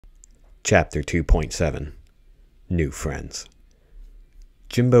Chapter 2.7 New Friends.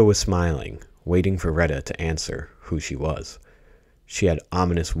 Jimbo was smiling, waiting for Retta to answer who she was. She had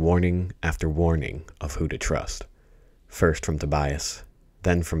ominous warning after warning of who to trust. First from Tobias,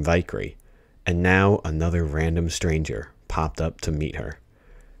 then from Vickery, and now another random stranger popped up to meet her.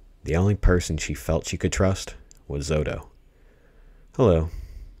 The only person she felt she could trust was Zoto. "Hello,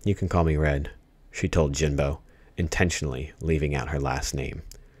 you can call me Red," she told Jimbo, intentionally leaving out her last name.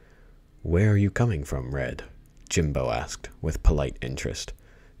 "Where are you coming from, Red?" Jimbo asked, with polite interest.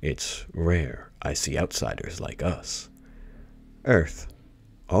 "It's rare I see outsiders like us." "Earth."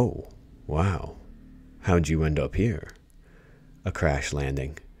 "Oh, wow. How'd you end up here?" "A crash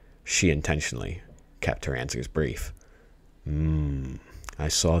landing." She intentionally kept her answers brief. I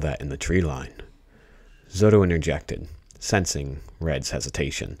saw that in the tree line." Zoto interjected, sensing Red's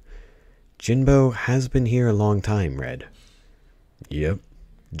hesitation. "Jimbo has been here a long time, Red." "Yep,"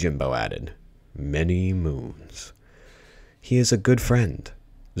 Jimbo added. "Many moons." "He is a good friend,"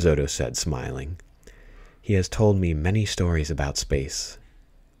 Zoto said, smiling. "He has told me many stories about space."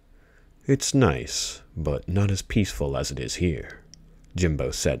 "It's nice, but not as peaceful as it is here,"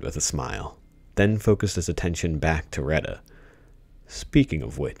 Jimbo said with a smile, then focused his attention back to Retta. "Speaking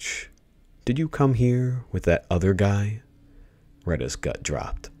of which, did you come here with that other guy?" Retta's gut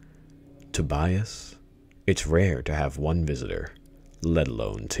dropped. "Tobias? It's rare to have one visitor, let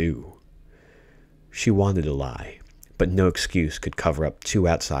alone two." She wanted to lie, but no excuse could cover up two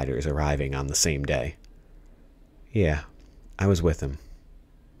outsiders arriving on the same day. "Yeah, I was with him.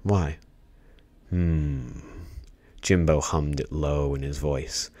 Why?" Jimbo hummed it low in his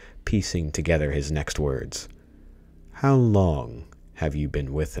voice, piecing together his next words. "How long have you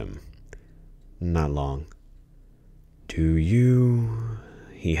been with him?" "Not long." "Do you—"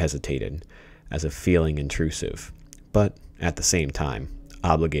 He hesitated, as if feeling intrusive, but at the same time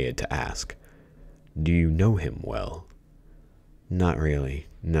obligated to ask. "Do you know him well?" "Not really,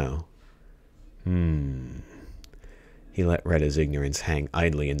 no." He let Retta's ignorance hang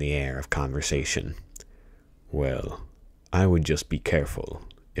idly in the air of conversation. "Well, I would just be careful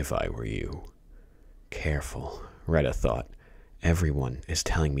if I were you." Careful, Retta thought. Everyone is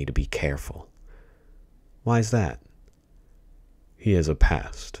telling me to be careful. "Why's that?" "He has a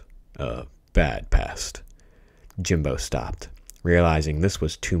past. A bad past." Jimbo stopped, realizing this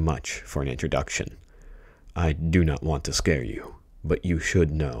was too much for an introduction. "I do not want to scare you, but you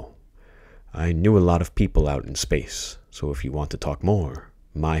should know. I knew a lot of people out in space, so if you want to talk more,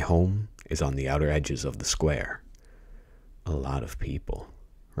 my home is on the outer edges of the square." A lot of people,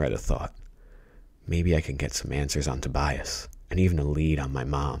 Retta thought. Maybe I can get some answers on Tobias, and even a lead on my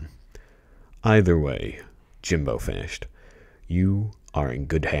mom. "Either way," Jimbo finished, "you are in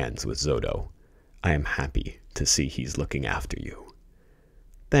good hands with Zoto. I am happy to see he's looking after you."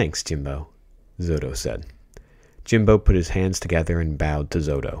 "Thanks, Jimbo," Zoto said. Jimbo put his hands together and bowed to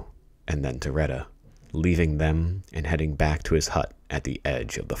Zoto, and then to Retta, leaving them and heading back to his hut at the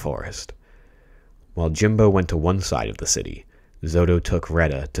edge of the forest. While Jimbo went to one side of the city, Zoto took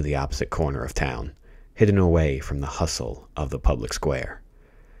Retta to the opposite corner of town, hidden away from the hustle of the public square.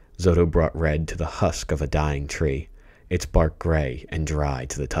 Zoto brought Red to the husk of a dying tree, its bark gray and dry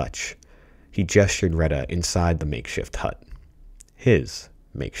to the touch. He gestured Retta inside the makeshift hut. His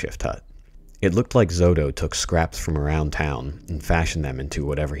makeshift hut. It looked like Zoto took scraps from around town and fashioned them into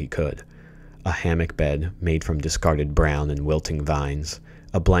whatever he could. A hammock bed made from discarded brown and wilting vines,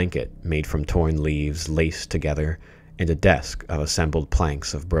 a blanket made from torn leaves laced together, and a desk of assembled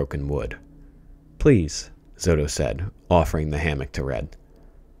planks of broken wood. "Please," Zoto said, offering the hammock to Red.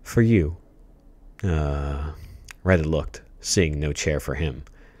 "For you." Red looked, seeing no chair for him.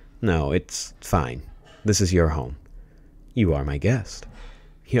 "No, it's fine. This is your home." "You are my guest."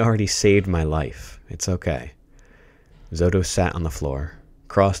 "You already saved my life. It's okay." Zoto sat on the floor,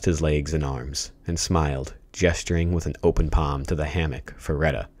 crossed his legs and arms, and smiled, gesturing with an open palm to the hammock for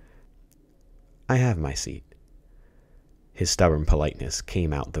Retta. "I have my seat." His stubborn politeness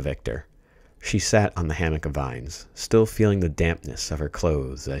came out the victor. She sat on the hammock of vines, still feeling the dampness of her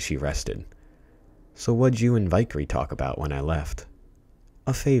clothes as she rested. "So what'd you and Vickery talk about when I left?"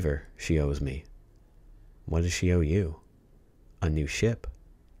 "A favor she owes me." "What does she owe you?" "A new ship,"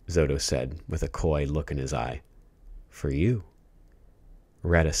 Zoto said with a coy look in his eye. "For you."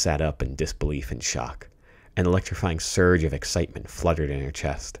 Retta sat up in disbelief and shock. An electrifying surge of excitement fluttered in her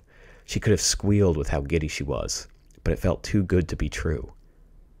chest. She could have squealed with how giddy she was, but it felt too good to be true.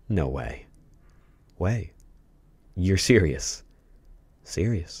 "No way." "Way? You're serious?"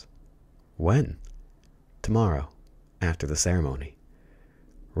 "Serious." "When?" "Tomorrow, after the ceremony."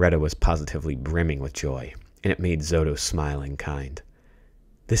 Retta was positively brimming with joy, and it made Zoto smiling kind.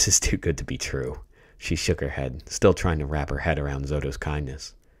 This is too good to be true. She shook her head, still trying to wrap her head around Zoto's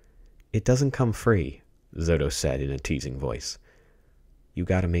kindness. It doesn't come free, Zoto said in a teasing voice. You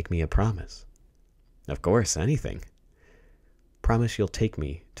gotta make me a promise. Of course, anything. Promise you'll take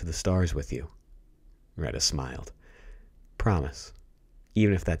me to the stars with you. Retta smiled. Promise,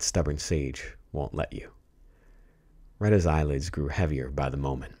 even if that stubborn sage won't let you. Retta's eyelids grew heavier by the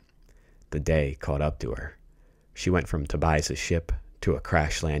moment. The day caught up to her. She went from Tobias's ship to a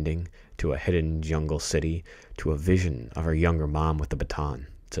crash landing, to a hidden jungle city, to a vision of her younger mom with the baton,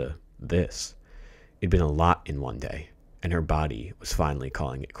 to this. It'd been a lot in one day, and her body was finally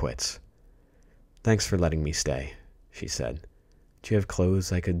calling it quits. Thanks for letting me stay, she said. Do you have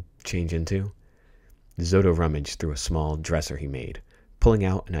clothes I could change into? Zoto rummaged through a small dresser he made, pulling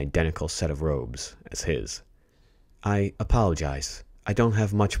out an identical set of robes as his. I apologize. I don't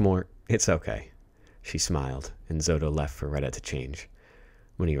have much more. It's okay. She smiled, and Zoto left for Retta to change.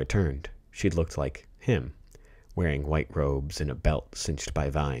 When he returned, she looked like him, wearing white robes and a belt cinched by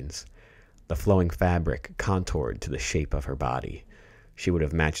vines. The flowing fabric contoured to the shape of her body. She would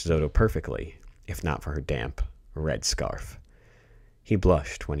have matched Zoto perfectly, if not for her damp, red scarf. He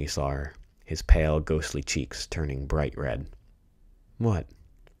blushed when he saw her, his pale, ghostly cheeks turning bright red. What?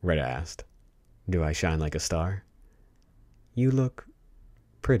 Retta asked. Do I shine like a star? You look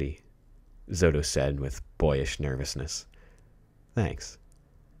pretty, Zoto said with boyish nervousness. Thanks.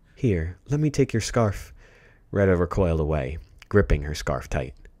 Here, let me take your scarf. Retta recoiled away, gripping her scarf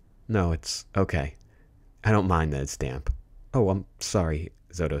tight. No, it's okay. I don't mind that it's damp. Oh, I'm sorry,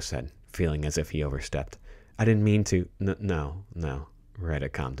 Zoto said, feeling as if he overstepped. I didn't mean to. No. Retta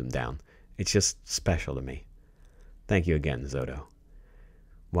calmed him down. It's just special to me. Thank you again, Zoto.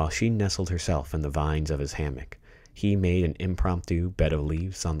 While she nestled herself in the vines of his hammock, he made an impromptu bed of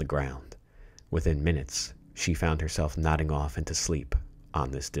leaves on the ground. Within minutes, she found herself nodding off into sleep on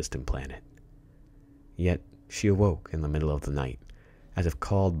this distant planet. Yet she awoke in the middle of the night, as if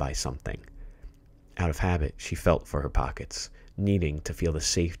called by something. Out of habit, she felt for her pockets, needing to feel the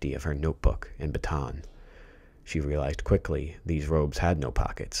safety of her notebook and baton. She realized quickly these robes had no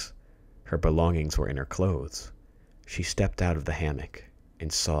pockets. Her belongings were in her clothes. She stepped out of the hammock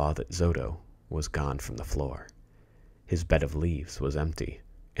and saw that Zoto was gone from the floor. His bed of leaves was empty,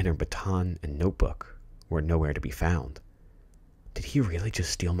 and her baton and notebook were nowhere to be found. Did he really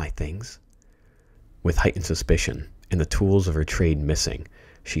just steal my things? With heightened suspicion and the tools of her trade missing,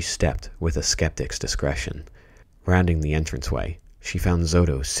 she stepped with a skeptic's discretion. Rounding the entranceway, she found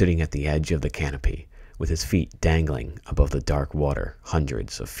Zoto sitting at the edge of the canopy, with his feet dangling above the dark water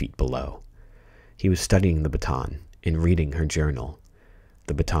hundreds of feet below. He was studying the baton and reading her journal.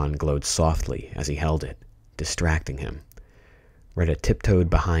 The baton glowed softly as he held it, distracting him. Retta tiptoed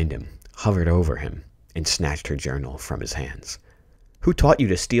behind him, hovered over him, and snatched her journal from his hands. Who taught you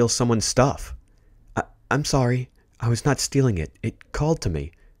to steal someone's stuff? I'm sorry. I was not stealing it. It called to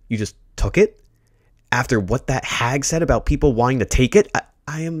me. You just took it? After what that hag said about people wanting to take it?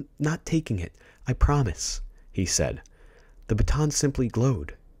 I am not taking it. I promise, he said. The baton simply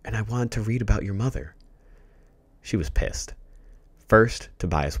glowed, and I wanted to read about your mother. She was pissed. First,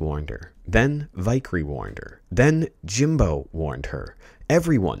 Tobias warned her. Then, Vikri warned her. Then, Jimbo warned her.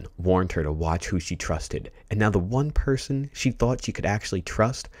 Everyone warned her to watch who she trusted, and now the one person she thought she could actually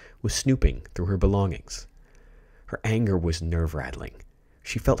trust was snooping through her belongings. Her anger was nerve-rattling.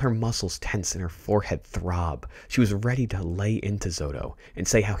 She felt her muscles tense and her forehead throb. She was ready to lay into Zoto and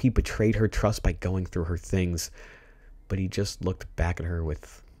say how he betrayed her trust by going through her things, but he just looked back at her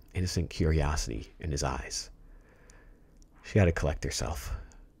with innocent curiosity in his eyes. She had to collect herself.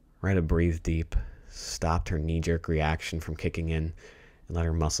 Retta breathed deep, stopped her knee-jerk reaction from kicking in, and let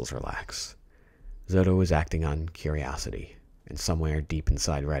her muscles relax. Zoto was acting on curiosity, and somewhere deep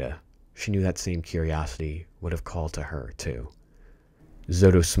inside Retta, she knew that same curiosity would have called to her, too.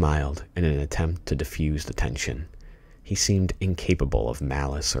 Zoto smiled in an attempt to diffuse the tension. He seemed incapable of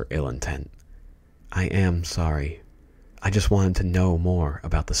malice or ill intent. I am sorry. I just wanted to know more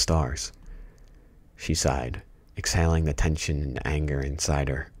about the stars. She sighed, exhaling the tension and anger inside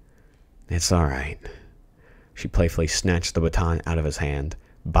her. It's all right. She playfully snatched the baton out of his hand,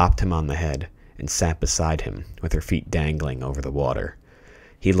 bopped him on the head, and sat beside him with her feet dangling over the water.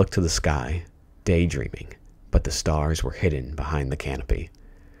 He looked to the sky, daydreaming, but the stars were hidden behind the canopy.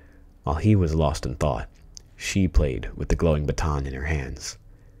 While he was lost in thought, she played with the glowing baton in her hands.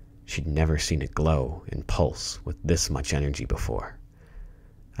 She'd never seen it glow and pulse with this much energy before.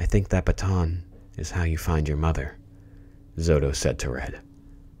 I think that baton is how you find your mother, Zoto said to Red.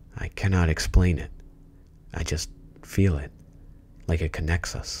 I cannot explain it. I just feel it, like it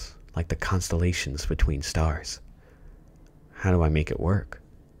connects us, like the constellations between stars. How do I make it work?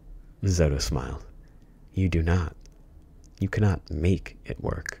 Zoto smiled. You do not. You cannot make it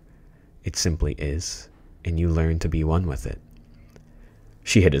work. It simply is, and you learn to be one with it.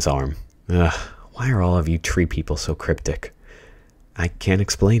 She hit his arm. Ugh, why are all of you tree people so cryptic? I can't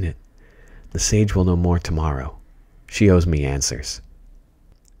explain it. The sage will know more tomorrow. She owes me answers.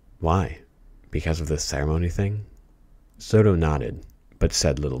 Why? Because of this ceremony thing? Zoto nodded, but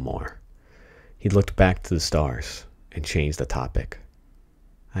said little more. He looked back to the stars and changed the topic.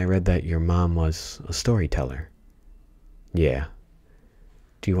 I read that your mom was a storyteller. Yeah.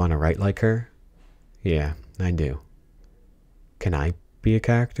 Do you want to write like her? Yeah, I do. Can I be a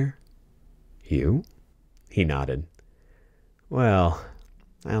character? You? He nodded. Well,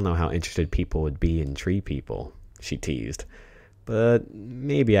 I don't know how interested people would be in tree people, she teased, but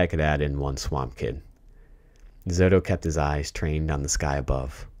maybe I could add in one swamp kid. Zoto kept his eyes trained on the sky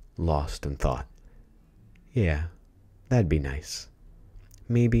above, lost in thought. Yeah, that'd be nice.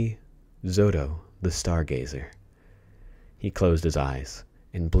 Maybe Zoto, the stargazer. He closed his eyes,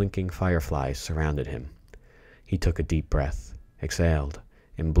 and blinking fireflies surrounded him. He took a deep breath, exhaled,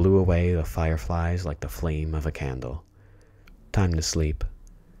 and blew away the fireflies like the flame of a candle. Time to sleep.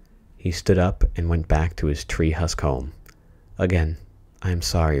 He stood up and went back to his tree husk home. Again, I am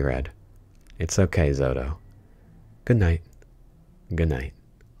sorry, Red. It's okay, Zoto. Good night. Good night.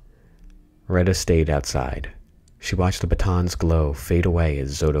 Retta stayed outside. She watched the baton's glow fade away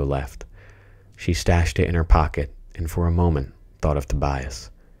as Zoto left. She stashed it in her pocket and for a moment thought of Tobias.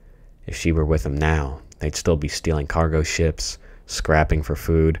 If she were with him now, they'd still be stealing cargo ships, scrapping for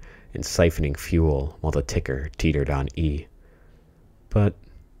food, and siphoning fuel while the ticker teetered on E. But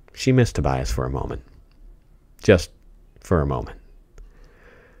she missed Tobias for a moment. Just for a moment.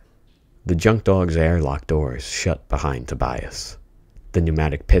 The junk dog's airlock doors shut behind Tobias. The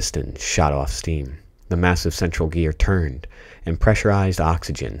pneumatic piston shot off steam. The massive central gear turned, and pressurized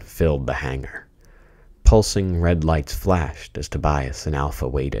oxygen filled the hangar. Pulsing red lights flashed as Tobias and Alpha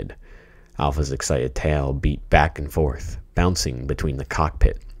waited. Alpha's excited tail beat back and forth, bouncing between the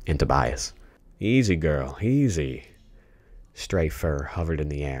cockpit and Tobias. Easy, girl, easy. Stray fur hovered in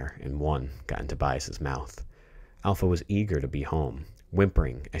the air, and one got in Tobias's mouth. Alpha was eager to be home,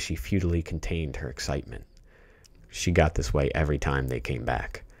 whimpering as she futilely contained her excitement. She got this way every time they came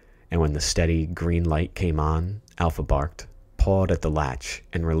back, and when the steady green light came on, Alpha barked, pawed at the latch,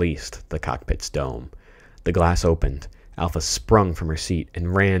 and released the cockpit's dome. The glass opened. Alpha sprung from her seat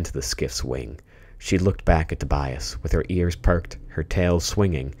and ran to the skiff's wing. She looked back at Tobias, with her ears perked, her tail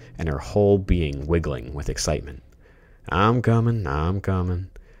swinging, and her whole being wiggling with excitement. I'm coming,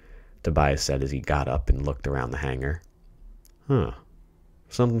 Tobias said as he got up and looked around the hangar. Huh.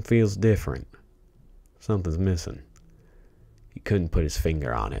 Something feels different. Something's missing. He couldn't put his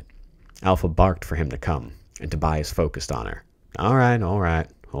finger on it. Alpha barked for him to come, and Tobias focused on her. All right,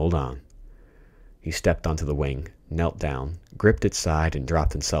 hold on. He stepped onto the wing, knelt down, gripped its side, and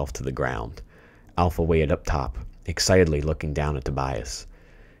dropped himself to the ground. Alpha waited up top, excitedly looking down at Tobias.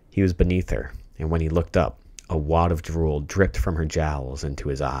 He was beneath her, and when he looked up, a wad of drool dripped from her jowls into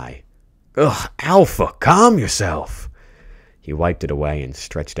his eye. Ugh, Alpha, calm yourself! He wiped it away and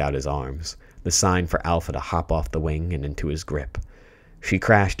stretched out his arms, the sign for Alpha to hop off the wing and into his grip. She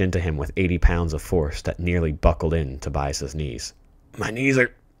crashed into him with 80 pounds of force that nearly buckled in Tobias's knees. My knees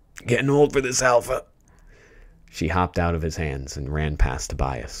are getting old for this, Alpha. She hopped out of his hands and ran past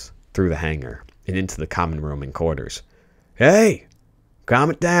Tobias, through the hangar, and into the common room and quarters. Hey! Calm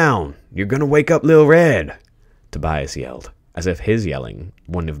it down! You're gonna wake up Lil Red! Tobias yelled, as if his yelling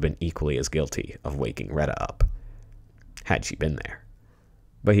wouldn't have been equally as guilty of waking Retta up, had she been there.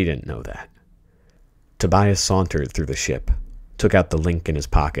 But he didn't know that. Tobias sauntered through the ship, took out the link in his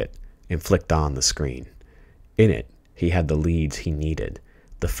pocket, and flicked on the screen. In it, he had the leads he needed,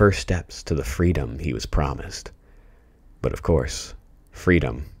 the first steps to the freedom he was promised. But of course,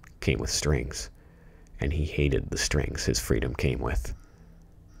 freedom came with strings, and he hated the strings his freedom came with.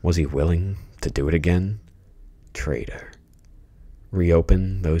 Was he willing to do it again? Traitor.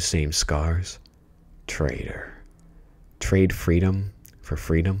 Reopen those same scars? Traitor. Trade freedom for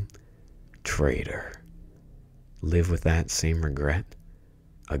freedom? Traitor. Live with that same regret?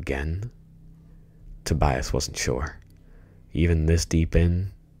 Again? Tobias wasn't sure. Even this deep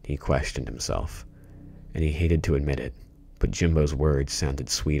in, he questioned himself, and he hated to admit it, but Jimbo's words sounded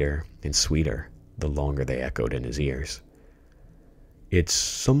sweeter and sweeter the longer they echoed in his ears. It's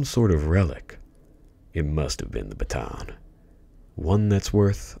some sort of relic. It must have been the baton. One that's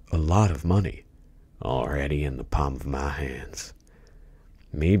worth a lot of money, already in the palm of my hands.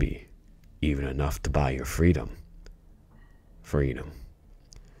 Maybe even enough to buy your freedom. Freedom.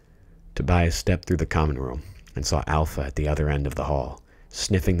 Tobias stepped through the common room and saw Alpha at the other end of the hall,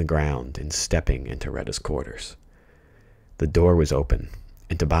 sniffing the ground and stepping into Retta's quarters. The door was open,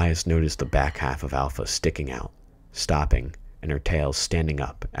 and Tobias noticed the back half of Alpha sticking out, stopping, and her tail standing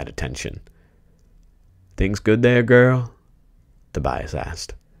up at attention. "Things good there, girl?" Tobias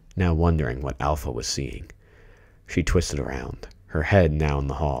asked, now wondering what Alpha was seeing. She twisted around, her head now in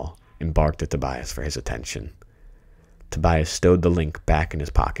the hall, and barked at Tobias for his attention. Tobias stowed the link back in his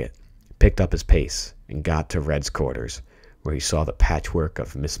pocket, picked up his pace, and got to Red's quarters, where he saw the patchwork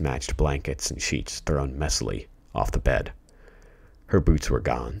of mismatched blankets and sheets thrown messily off the bed. Her boots were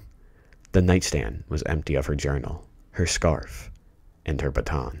gone. The nightstand was empty of her journal, her scarf, and her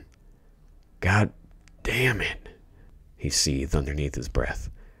baton. "God damn it," he seethed underneath his breath.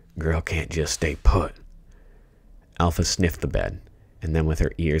 "Girl can't just stay put." Alpha sniffed the bed, and then with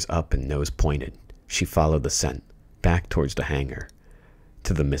her ears up and nose pointed, she followed the scent, back towards the hangar,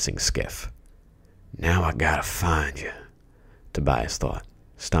 to the missing skiff. "Now I gotta find you," Tobias thought,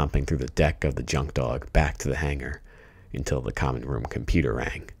 stomping through the deck of the junk dog back to the hangar, until the common room computer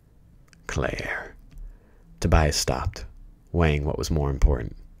rang. Claire. Tobias stopped, weighing what was more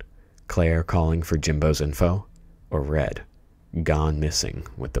important. Claire calling for Jimbo's info, or Red, gone missing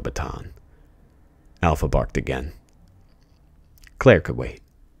with the baton. Alpha barked again. Claire could wait.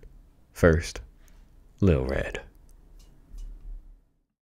 First, Lil Red.